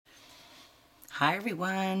Hi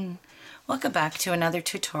everyone, welcome back to another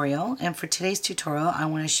tutorial, and for today's tutorial I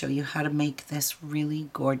want to show you how to make this really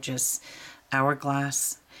gorgeous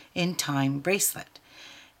hourglass in time bracelet.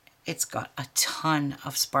 It's got a ton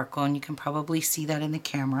of sparkle and you can probably see that in the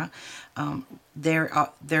camera.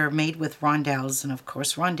 They're made with Rondells, and of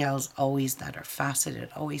course Rondells always that are faceted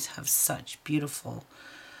always have such beautiful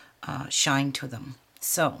shine to them.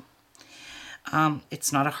 So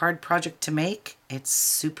it's not a hard project to make. It's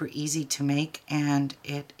super easy to make and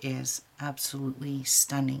it is absolutely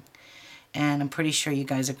stunning. And I'm pretty sure you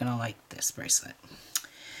guys are going to like this bracelet.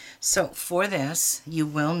 So for this, you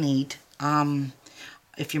will need,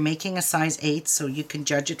 if you're making a size 8, so you can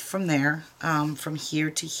judge it from there, from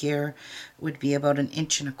here to here would be about 1.25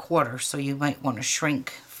 inches. So you might want to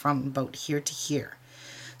shrink from about here to here.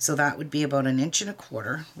 So that would be about 1.25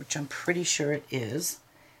 inches, which I'm pretty sure it is.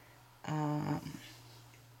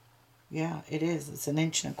 Yeah, it is. It's 1.25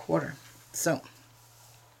 inches. So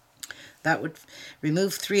that would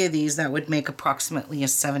remove 3 of these. That would make approximately a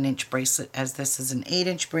 7-inch bracelet, as this is an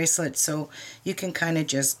 8-inch bracelet. So you can kind of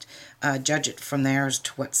just judge it from there as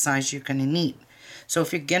to what size you're going to need. So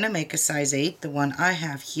if you're going to make a size 8, the one I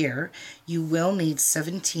have here, you will need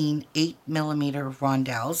 17 8mm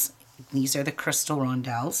Rondells. These are the crystal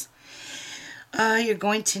Rondells. You're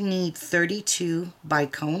going to need 32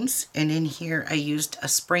 Bicones, and in here I used a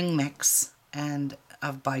spring mix and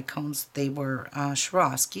of Bicones. They were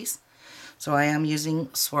Swarovskis, so I am using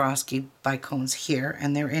Swarovski Bicones here,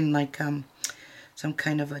 and they're in like some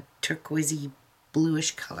kind of a turquoisey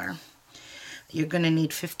bluish color. You're going to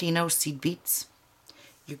need 15 seed beads.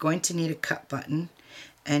 You're going to need a cut button,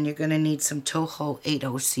 and you're going to need some Toho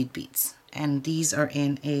 80 seed beads, and these are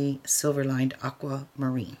in a silver lined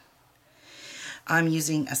aquamarine. I'm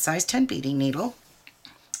using a size 10 beading needle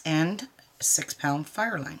and a 6-pound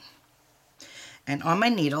Fireline. And on my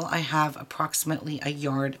needle I have approximately 1.5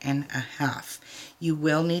 yards. You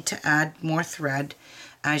will need to add more thread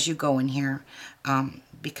as you go in here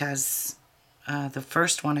because the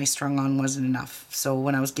first one I strung on wasn't enough. So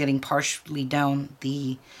when I was getting partially down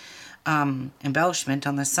the embellishment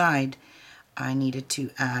on the side, I needed to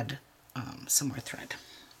add some more thread.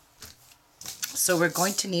 So we're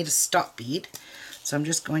going to need a stop bead. So I'm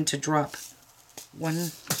just going to drop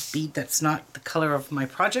one bead that's not the color of my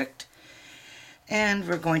project. And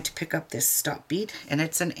we're going to pick up this stop bead, and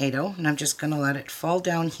it's an 80, and I'm just going to let it fall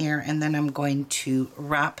down here, and then I'm going to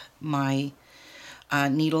wrap my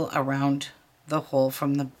needle around the hole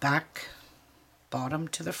from the back bottom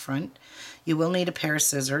to the front. You will need a pair of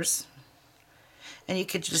scissors, and you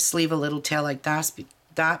could just leave a little tail like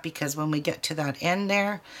that because when we get to that end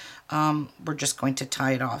there, we're just going to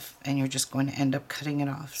tie it off, and you're just going to end up cutting it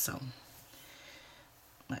off. So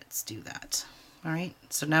let's do that. All right,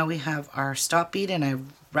 so now we have our stop bead, and I've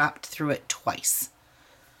wrapped through it twice.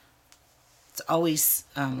 It's always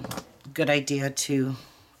a good idea to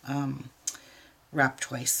wrap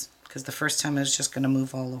twice, because the first time I was just going to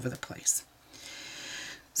move all over the place.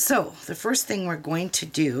 So the first thing we're going to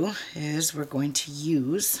do is we're going to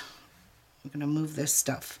use, I'm going to move this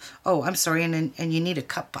stuff. Oh, I'm sorry, and you need a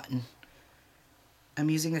cut button. I'm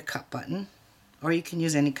using a cut button, or you can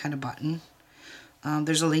use any kind of button.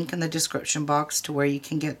 There's a link in the description box to where you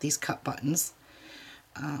can get these cut buttons.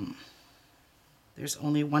 There's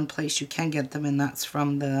only one place you can get them, and that's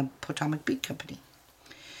from the Potomac Bead Company.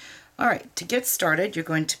 Alright, to get started, you're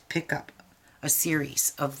going to pick up a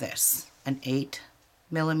series of this, an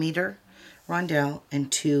 8mm rondelle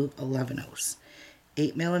and 2 11/0.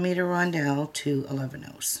 8mm rondelle, 2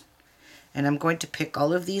 11/0. And I'm going to pick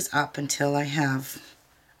all of these up until I have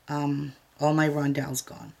all my rondelles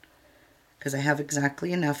gone, because I have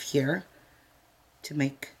exactly enough here to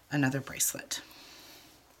make another bracelet.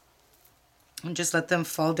 And just let them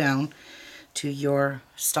fall down to your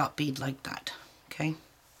stop bead like that, okay?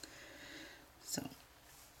 So,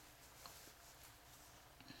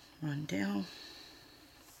 rondelle,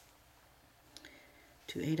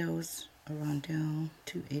 2 8/0, a rondelle,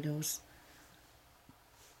 2 8/0,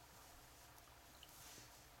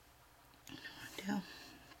 rondelle.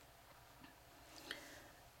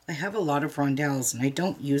 I have a lot of rondelles and I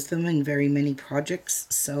don't use them in very many projects,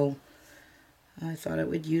 so I thought I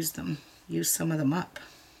would use some of them up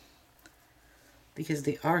because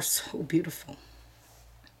they are so beautiful.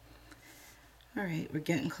 Alright, we're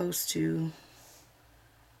getting close to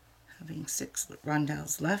having 6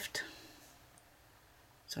 rondelles left.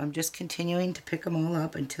 So I'm just continuing to pick them all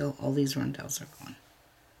up until all these rondelles are gone.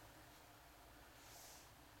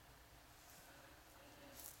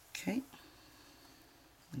 Okay,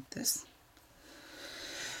 like this.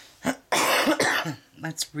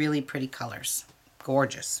 That's really pretty colors.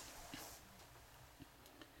 Gorgeous.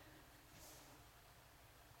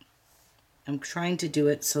 I'm trying to do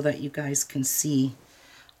it so that you guys can see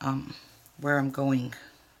where I'm going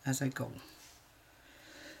as I go.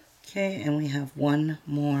 Okay, and we have one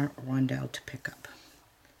more rondelle to pick up.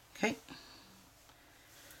 Okay,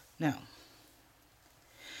 now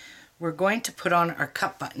we're going to put on our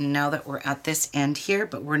cut button now that we're at this end here,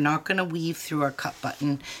 but we're not going to weave through our cut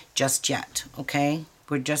button just yet, okay?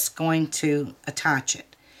 We're just going to attach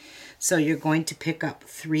it. So you're going to pick up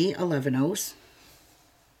 3 11/0s,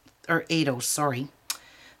 or 8/0s, sorry.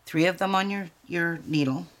 3 of them on your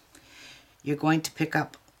needle. You're going to pick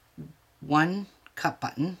up 1 cut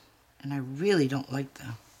button, and I really don't like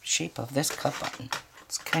the shape of this cut button.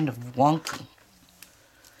 It's kind of wonky.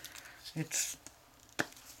 It's,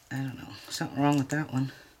 I don't know, something wrong with that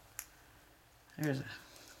one. There's a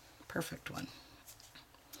perfect one.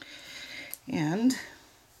 And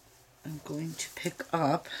I'm going to pick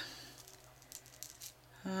up,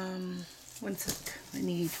 one sec, I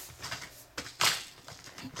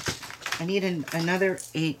need another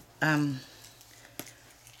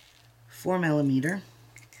 4mm.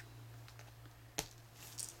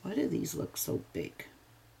 Why do these look so big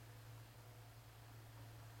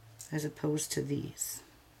as opposed to these?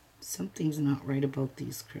 Something's not right about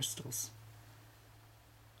these crystals.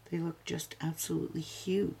 They look just absolutely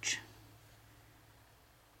huge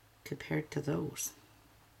compared to those.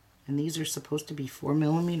 And these are supposed to be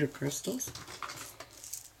 4mm crystals.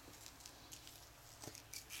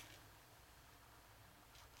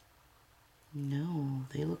 No,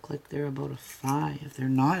 they look like they're about a 5. They're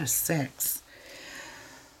not a 6.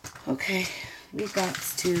 Okay, we've got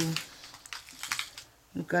to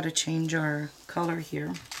change our color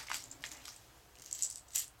here.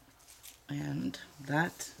 And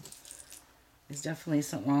that is definitely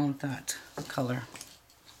something wrong with that color.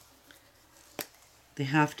 They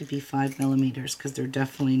have to be 5mm because they're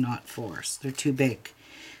definitely not 4s. They're too big.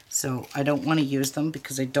 So I don't want to use them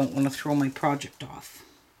because I don't want to throw my project off.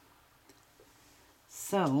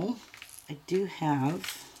 So I did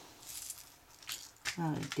have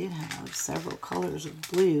several colors of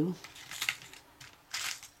blue,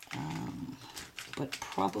 but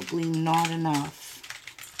probably not enough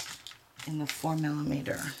in the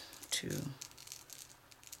 4mm to,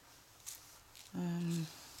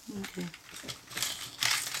 okay,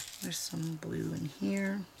 there's some blue in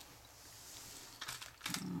here,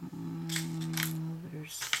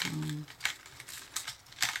 there's some,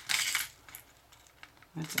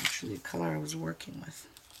 that's actually a color I was working with.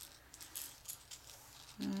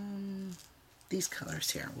 These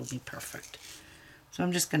colors here will be perfect. So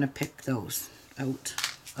I'm just going to pick those out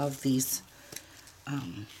of these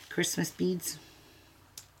Christmas beads.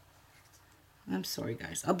 I'm sorry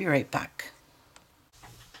guys, I'll be right back.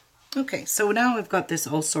 Okay, so now I've got this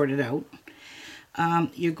all sorted out.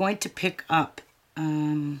 You're going to pick up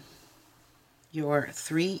your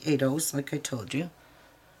 3 8/0s like I told you.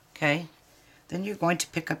 Okay, then you're going to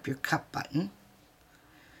pick up your cut button.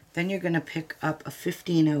 Then you're going to pick up a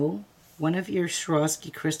 15/0, one of your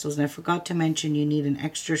Swarovski crystals, and I forgot to mention you need an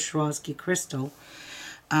extra Swarovski crystal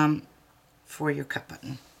for your cut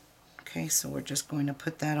button. Okay, so we're just going to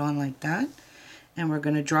put that on like that, and we're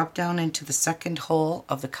going to drop down into the second hole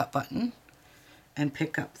of the cut button and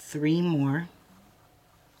pick up 3 more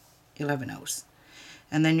 11/0s.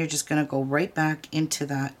 And then you're just going to go right back into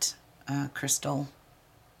that crystal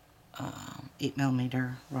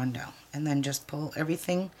 8mm rondelle, and then just pull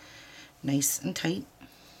everything nice and tight.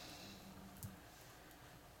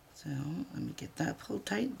 So let me get that pulled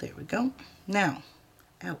tight. There we go. Now,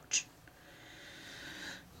 ouch.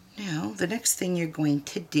 Now the next thing you're going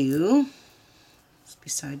to do,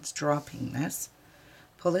 besides dropping this,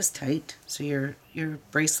 pull this tight so your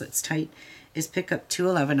bracelet's tight, is pick up 2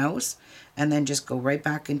 11/0s and then just go right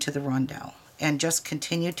back into the rondelle and just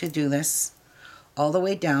continue to do this all the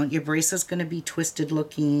way down. Your bracelet's going to be twisted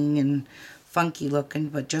looking and funky looking,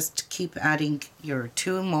 but just keep adding your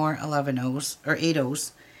 2 more 11/0s or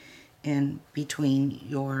 8/0s in between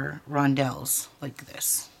your rondelles like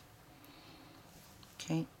this.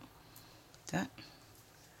 Okay, that,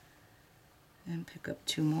 and pick up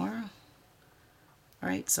 2 more.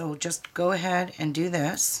 Alright, so just go ahead and do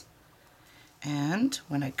this, and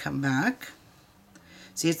when I come back,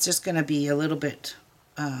 see, it's just going to be a little bit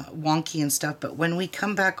wonky and stuff, but when we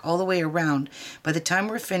come back all the way around, by the time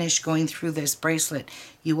we're finished going through this bracelet,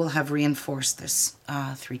 you will have reinforced this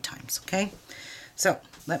 3 times. Okay, so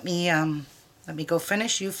let me go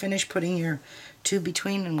finish. You finish putting your 2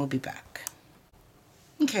 between, and we'll be back.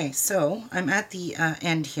 Okay, so I'm at the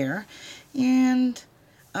end here, and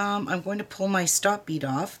I'm going to pull my stop bead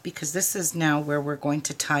off because this is now where we're going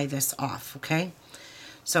to tie this off. Okay,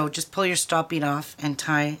 so just pull your stop bead off and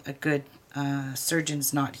tie a good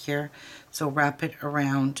surgeon's knot here. So wrap it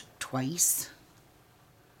around twice,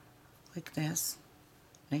 like this,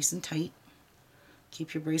 nice and tight.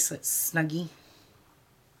 Keep your bracelet snuggy,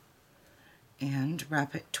 and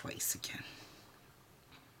wrap it twice again.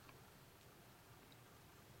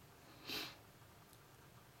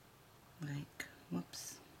 Like,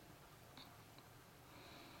 whoops.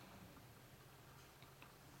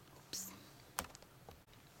 Oops.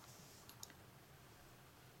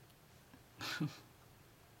 And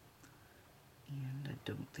I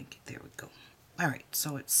don't think, there we go. All right,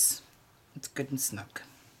 so it's good and snug.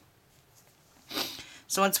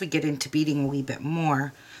 So once we get into beading a wee bit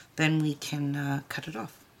more, then we can cut it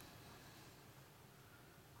off.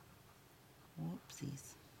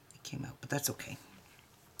 Whoopsies, it came out, but that's okay.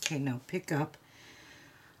 Okay, now pick up,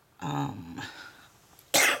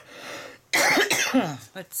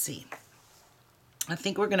 let's see. I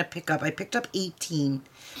think we're going to pick up, I picked up 18,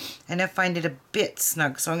 and I find it a bit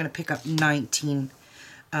snug, so I'm going to pick up 19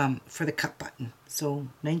 for the cut button. So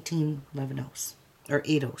 19 11-ohs, or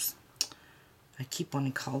 8-ohs. I keep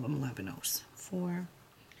wanting to call them 11-ohs. 4,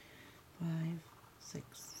 5, 6,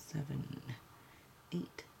 7, 8, 9,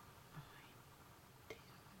 10,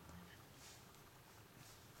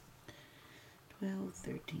 11, 12,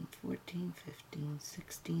 13, 14, 15,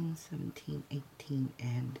 16, 17, 18,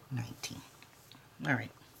 and 19. All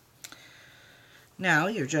right. Now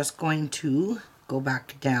you're just going to go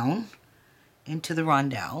back down into the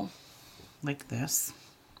rondelle like this.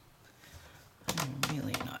 I'm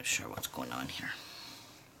really not sure what's going on here.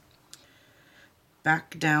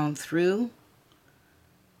 Back down through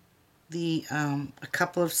the a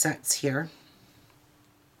couple of sets here,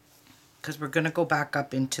 because we're going to go back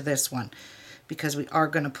up into this one because we are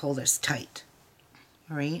going to pull this tight.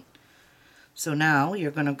 All right. So now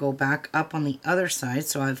you're going to go back up on the other side.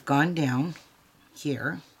 So I've gone down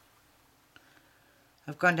here.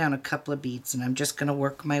 I've gone down a couple of beads, and I'm just going to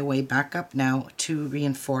work my way back up now to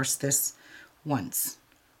reinforce this once.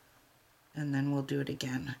 And then we'll do it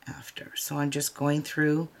again after. So I'm just going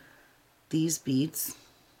through these beads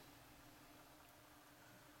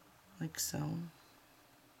like so.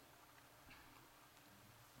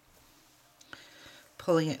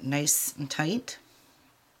 Pulling it nice and tight.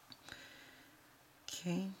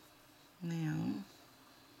 Okay, now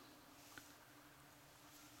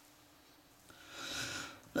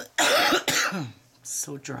it's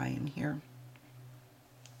so dry in here.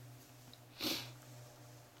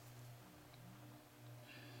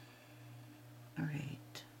 All right.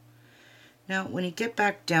 Now when you get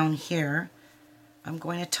back down here, I'm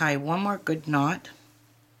going to tie one more good knot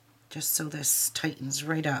just so this tightens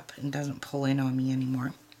right up and doesn't pull in on me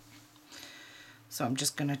anymore. So I'm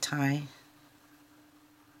just going to tie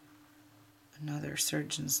another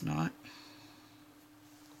surgeon's knot,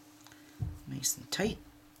 nice and tight.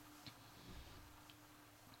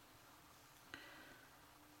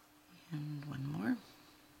 And one more.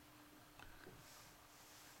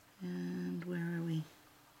 And where are we?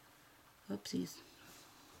 Oopsies.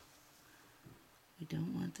 We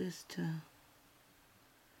don't want this to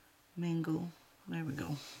mingle. There we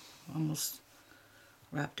go. Almost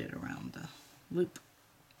wrapped it around the loop.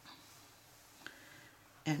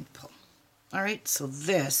 And pull. Alright, so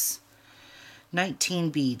this 19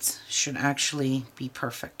 beads should actually be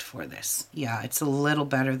perfect for this. Yeah, it's a little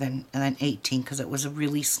better than 18 because it was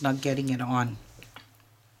really snug getting it on.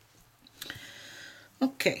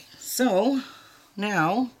 Okay, so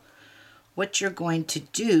now what you're going to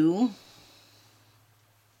do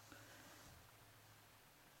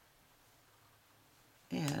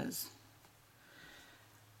is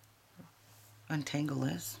untangle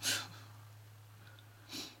this.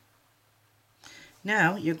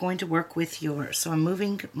 Now you're going to work with your, so I'm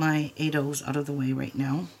moving my 8-ohs out of the way right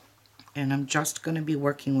now, and I'm just going to be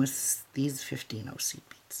working with these 15-oh seed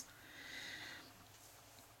beads.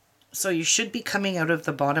 So you should be coming out of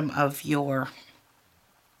the bottom of your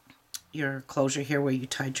closure here where you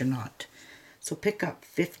tied your knot. So pick up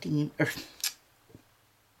 15 or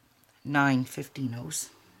 9 15-ohs.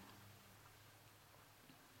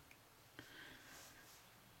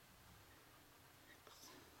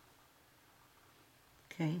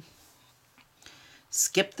 Okay.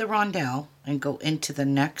 Skip the rondelle and go into the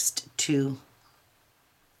next 2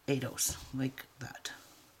 8-ohs like that.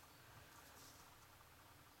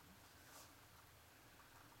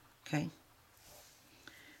 Okay.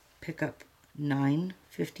 Pick up 9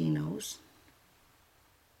 15-ohs.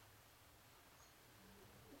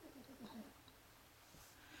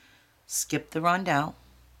 Skip the rondelle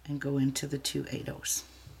and go into the 2 8-ohs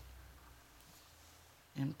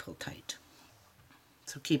and pull tight.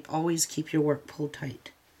 So always keep your work pulled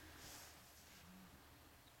tight.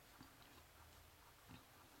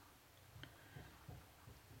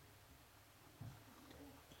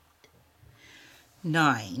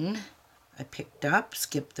 9 I picked up,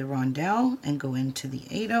 skip the rondelle, and go into the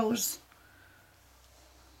 8/0s.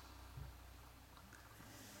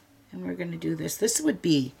 And we're going to do this. This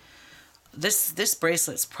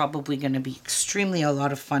bracelet's probably going to be extremely a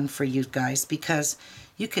lot of fun for you guys because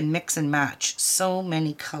you can mix and match so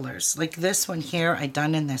many colors. Like this one here, I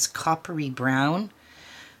done in this coppery brown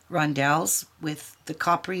rondelles with the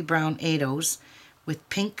coppery brown 8/0s with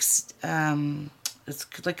pinks. It's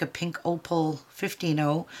like a pink opal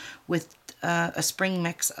 15/0 with a spring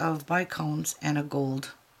mix of bicones and a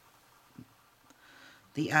gold,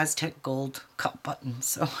 the Aztec gold cup button.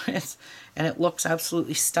 So it looks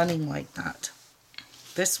absolutely stunning like that.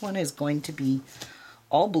 This one is going to be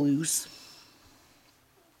all blues.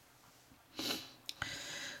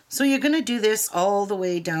 So you're going to do this all the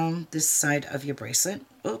way down this side of your bracelet.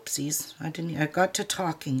 Oopsies, I got to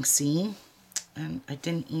talking, see? And I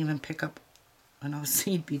didn't even pick up enough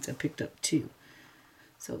seed beads. I picked up 2.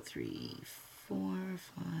 So 3, 4,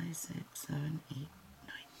 5, 6, 7, 8, 9.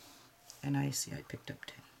 And I see I picked up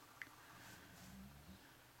 10.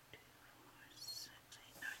 2, 4, 6, 8,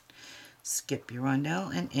 9. Skip your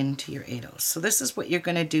rondelle and into your 8/0s. So this is what you're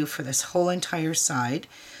going to do for this whole entire side.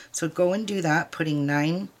 So go and do that, putting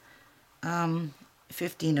 9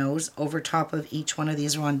 15/0s over top of each one of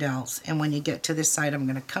these rondelles. And when you get to this side, I'm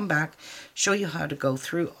going to come back, show you how to go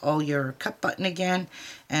through all your cup button again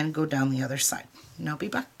and go down the other side. And I'll be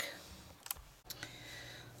back.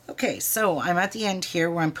 Okay, so I'm at the end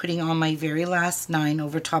here where I'm putting on my very last 9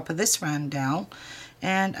 over top of this rondelle,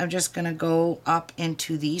 and I'm just going to go up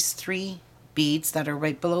into these 3 beads that are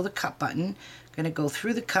right below the cup button. I'm going to go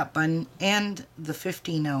through the cup button and the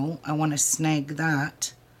 15/0. I want to snag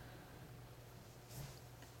that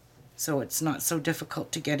so it's not so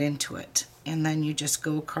difficult to get into it. And then you just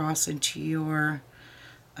go across into your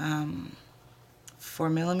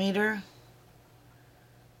 4mm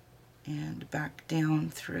and back down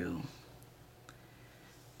through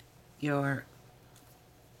your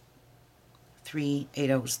 3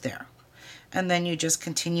 8/0s there. And then you just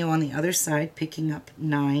continue on the other side, picking up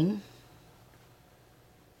 9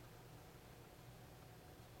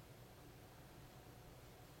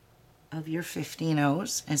 of your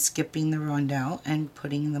 15/0s and skipping the rondelle and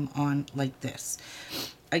putting them on like this.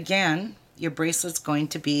 Again, your bracelet's going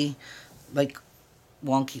to be like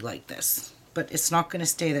wonky like this, but it's not going to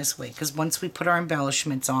stay this way because once we put our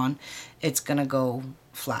embellishments on, it's going to go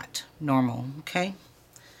flat, normal, okay?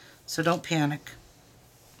 So don't panic.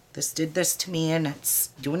 This did this to me and it's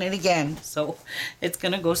doing it again, so it's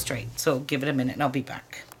going to go straight. So give it a minute and I'll be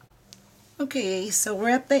back. Okay, so we're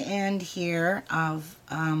at the end here of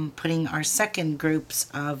putting our second groups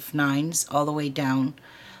of 9s all the way down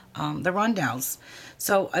the rondelles.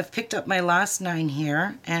 So I've picked up my last 9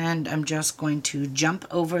 here and I'm just going to jump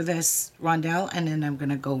over this rondelle and then I'm going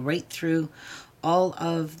to go right through all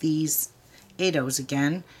of these 8/0s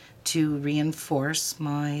again to reinforce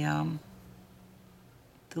my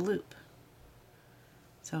the loop.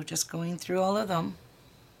 So just going through all of them.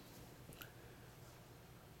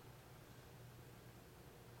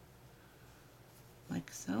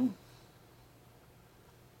 Like so.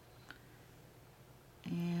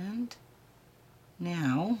 And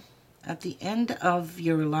now at the end of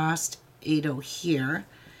your last 8/0 here,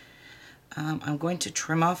 I'm going to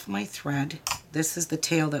trim off my thread. This is the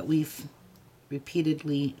tail that we've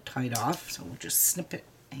repeatedly tied off, so we'll just snip it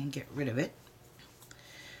and get rid of it.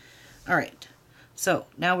 All right, so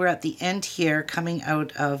now we're at the end here, coming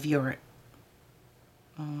out of your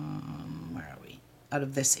where are we? Out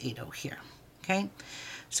of this 8/0 here. Okay,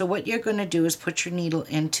 so what you're going to do is put your needle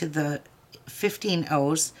into the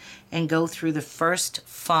 15/0s and go through the first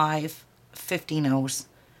 5 15/0s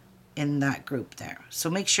in that group there.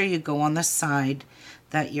 So make sure you go on the side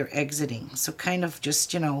that you're exiting. So kind of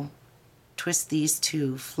just, you know, twist these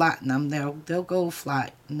to flatten them. They'll go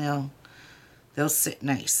flat and they'll sit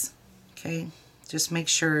nice. Okay, just make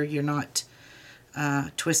sure you're not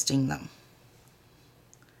twisting them.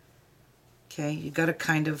 Okay, you got to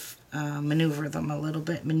kind of maneuver them a little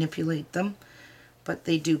bit, manipulate them, but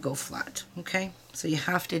they do go flat. Okay, so you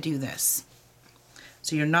have to do this.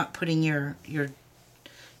 So you're not putting your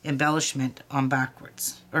embellishment on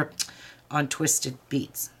backwards or on twisted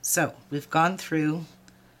beads. So we've gone through.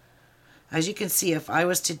 As you can see, if I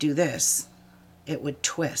was to do this, it would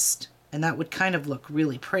twist, and that would kind of look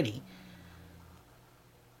really pretty.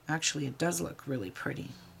 Actually, it does look really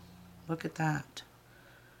pretty. Look at that.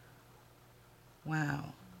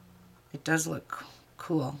 Wow, it does look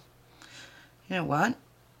cool. You know what?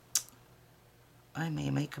 I may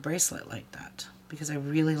make a bracelet like that because I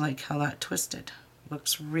really like how that twisted.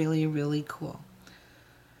 Looks really, really cool.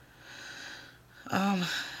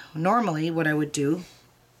 Normally what I would do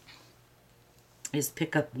is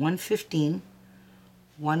pick up 115,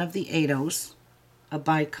 one of the 8-0s, a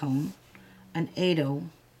bicone, an 8-0,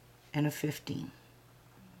 and a 15.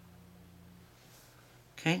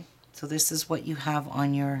 Okay, so this is what you have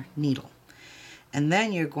on your needle. And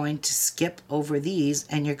then you're going to skip over these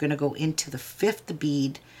and you're going to go into the 5th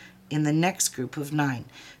bead in the next group of 9.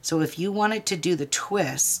 So if you wanted to do the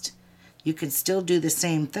twist, you can still do the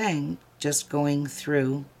same thing, just going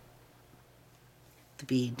through the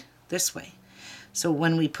bead this way. So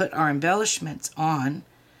when we put our embellishments on,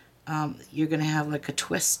 you're going to have like a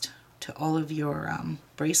twist to all of your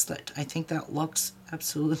bracelet. I think that looks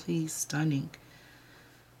absolutely stunning.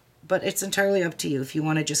 But it's entirely up to you. If you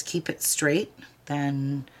want to just keep it straight,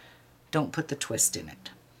 then don't put the twist in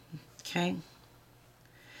it. Okay?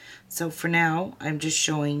 So for now, I'm just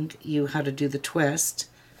showing you how to do the twist,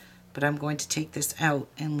 but I'm going to take this out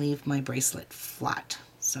and leave my bracelet flat.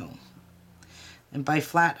 So, and by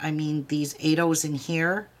flat, I mean these 8-0s in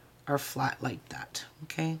here are flat like that.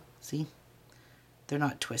 Okay? See? They're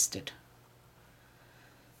not twisted.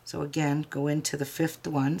 So again, go into the 5th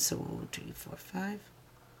one. So 1, 2, 3, 4, 5.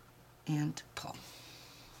 And pull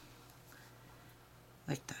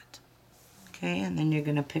like that. Okay, and then you're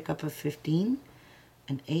going to pick up a 15,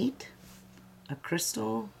 an 8, a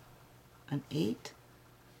crystal, an 8,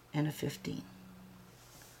 and a 15.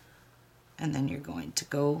 And then you're going to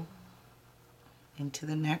go into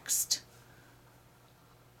the next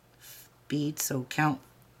bead. So count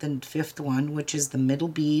the 5th one, which is the middle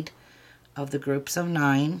bead of the groups of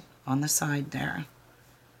 9 on the side there.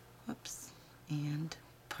 Whoops. And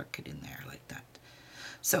park it in there like that.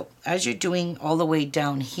 So as you're doing all the way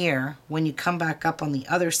down here, when you come back up on the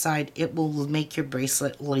other side, it will make your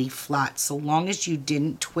bracelet lay flat, so long as you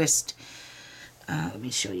didn't twist. Let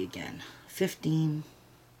me show you again. 15,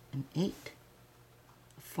 an 8,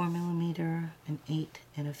 a 4mm, an 8,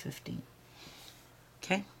 and a 15.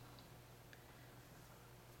 Okay?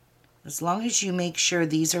 As long as you make sure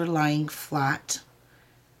these are lying flat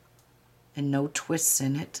and no twists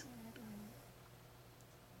in it.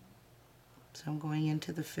 So I'm going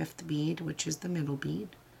into the 5th bead, which is the middle bead,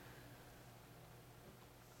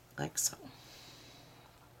 like so.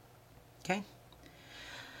 Okay?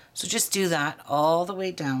 So just do that all the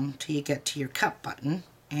way down till you get to your cup button,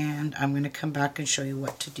 and I'm going to come back and show you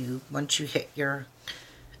what to do once you hit your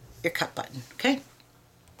cup button. Okay?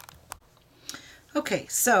 Okay,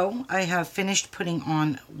 so I have finished putting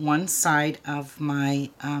on one side of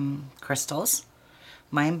my crystals,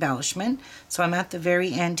 my embellishment. So I'm at the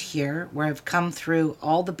very end here where I've come through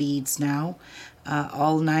all the beads now,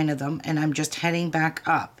 all 9 of them, and I'm just heading back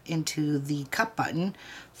up into the cup button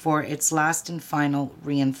for its last and final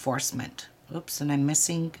reinforcement. Oops, and I'm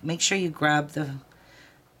missing, make sure you grab the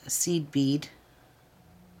seed bead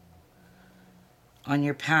on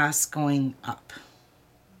your pass going up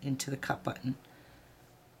into the cup button.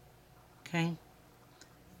 Okay?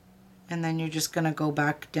 And then you're just going to go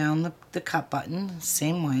back down the cup button,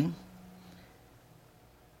 same way.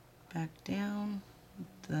 Back down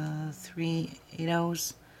the 3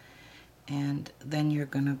 8-0s. And then you're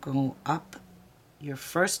going to go up your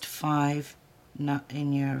first 5, not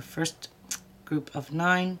in your first group of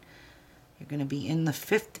 9. You're going to be in the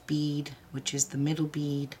 5th bead, which is the middle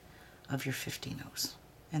bead of your 15-0s.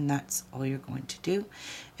 And that's all you're going to do.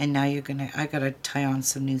 And now you're gonna, I gotta tie on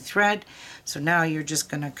some new thread. So now you're just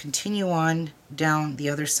gonna continue on down the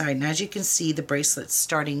other side. And as you can see, the bracelet's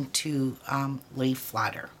starting to lay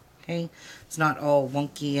flatter. Okay, it's not all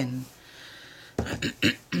wonky and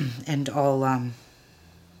and all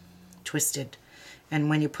twisted. And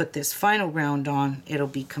when you put this final round on, it'll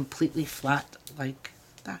be completely flat like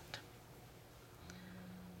that.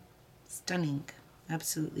 Stunning,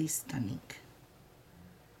 absolutely stunning.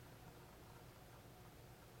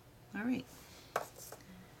 All right,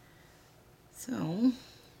 so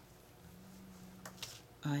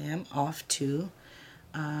I am off to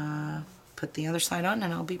put the other side on,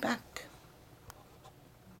 and I'll be back.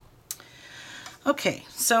 Okay,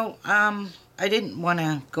 so I didn't want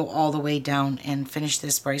to go all the way down and finish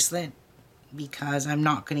this bracelet because I'm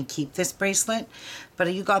not going to keep this bracelet,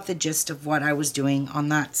 but you got the gist of what I was doing on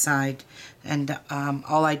that side, and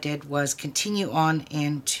all I did was continue on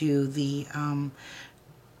into the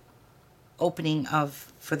opening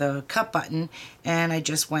for the cup button, and I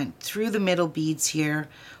just went through the middle beads here,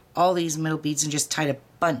 all these middle beads, and just tied a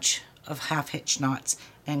bunch of half hitch knots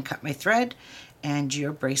and cut my thread, and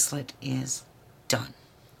your bracelet is done.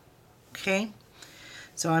 Okay,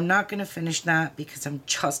 so I'm not going to finish that because I'm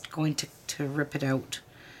just going to rip it out.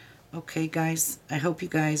 Okay guys, I hope you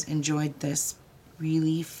guys enjoyed this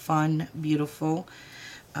really fun, beautiful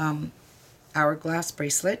hourglass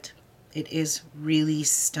bracelet. It is really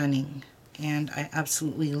stunning and I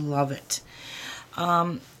absolutely love it.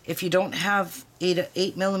 If you don't have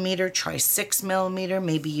 8 millimeter, try 6 millimeter,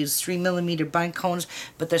 maybe use 3 millimeter bicones,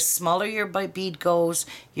 but the smaller your bead goes,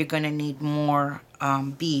 you're going to need more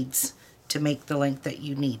beads to make the length that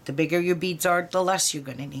you need. The bigger your beads are, the less you're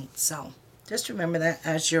going to need. So just remember that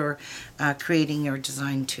as you're creating your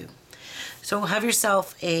design too. So have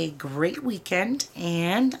yourself a great weekend,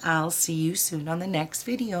 and I'll see you soon on the next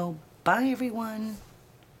video. Bye everyone.